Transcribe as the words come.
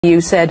You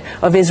said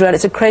of Israel,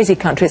 it's a crazy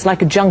country, it's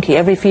like a junkie.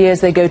 Every few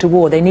years they go to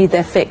war, they need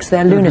their fix,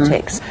 they're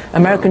lunatics.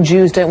 American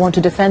Jews don't want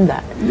to defend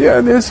that. Yeah,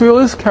 Israel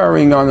is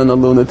carrying on in a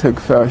lunatic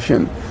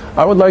fashion.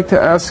 I would like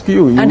to ask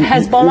you... And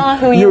Hezbollah,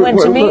 who you went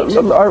to meet?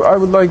 I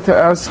would like to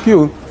ask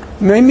you,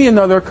 name me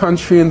another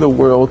country in the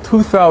world.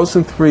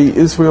 2003,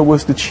 Israel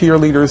was the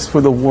cheerleaders for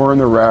the war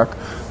in Iraq.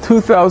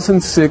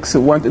 2006, it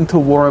went into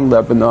war in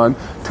Lebanon.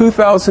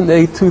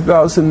 2008,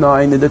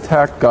 2009, it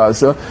attacked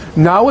Gaza.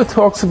 Now it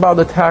talks about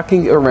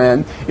attacking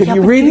Iran. If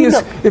you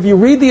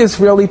read the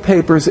Israeli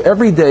papers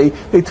every day,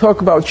 they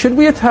talk about, should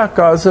we attack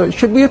Gaza?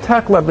 Should we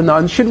attack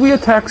Lebanon? Should we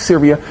attack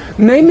Syria?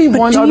 Name me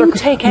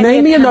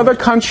another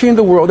country in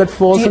the world that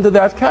falls into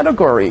that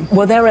category.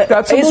 Well,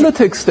 that's a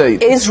lunatic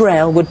state.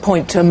 Israel would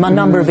point to a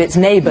number of its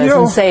neighbors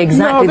and say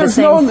exactly the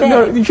same thing.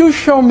 No, you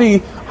show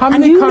me how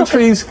many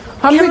countries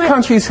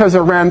has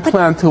Iran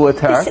planned to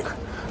attack?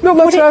 No,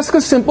 let's ask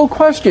a simple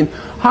question.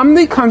 How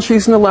many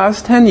countries in the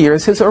last 10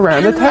 years has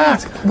Iran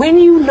attacked? When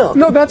you look...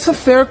 No, that's a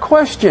fair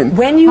question.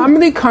 How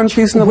many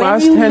countries in the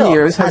last 10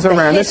 years has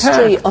Iran attacked?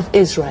 When you look at the history of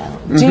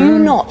Israel, do you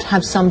not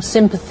have some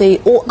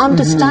sympathy or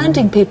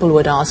understanding, people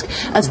would ask,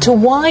 as to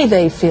why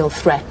they feel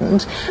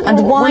threatened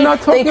and why we're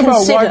not talking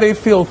about why they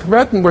feel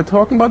threatened. We're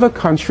talking about a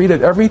country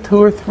that every 2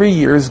 or 3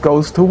 years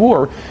goes to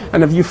war.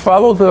 And if you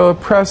follow the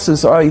press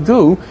as I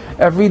do,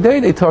 every day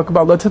they talk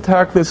about let's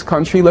attack this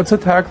country, let's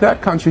attack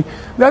that country.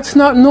 That's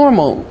not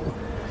normal.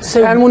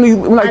 So, and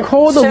when I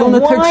call it a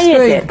lunatic state... why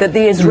is it that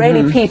the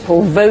Israeli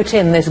people vote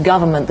in this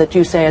government that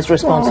you say is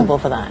responsible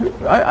for that?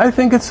 I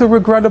think it's a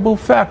regrettable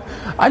fact.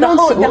 I don't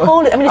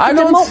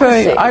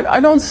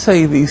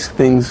say these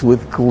things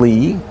with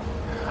glee.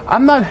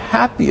 I'm not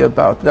happy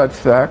about that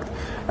fact.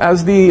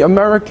 As the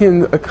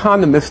American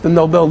economist, the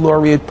Nobel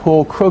laureate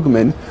Paul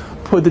Krugman,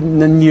 put it in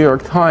the New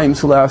York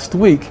Times last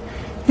week,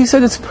 he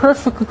said it's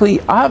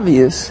perfectly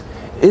obvious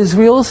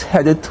Israel's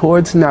headed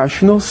towards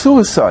national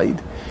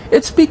suicide.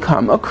 It's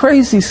become a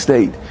crazy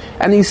state.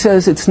 And he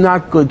says it's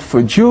not good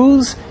for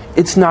Jews,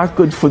 it's not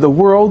good for the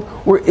world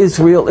where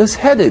Israel is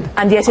headed.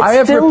 And yet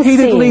it's still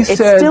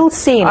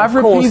seen, of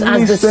course,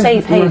 as the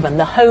safe haven,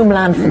 the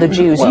homeland for the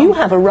Jews. Well, you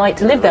have a right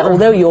to live there,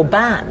 although you're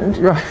banned.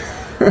 Right.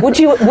 Would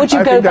you go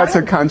back? That's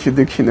a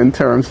contradiction in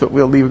terms, but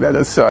we'll leave that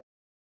aside.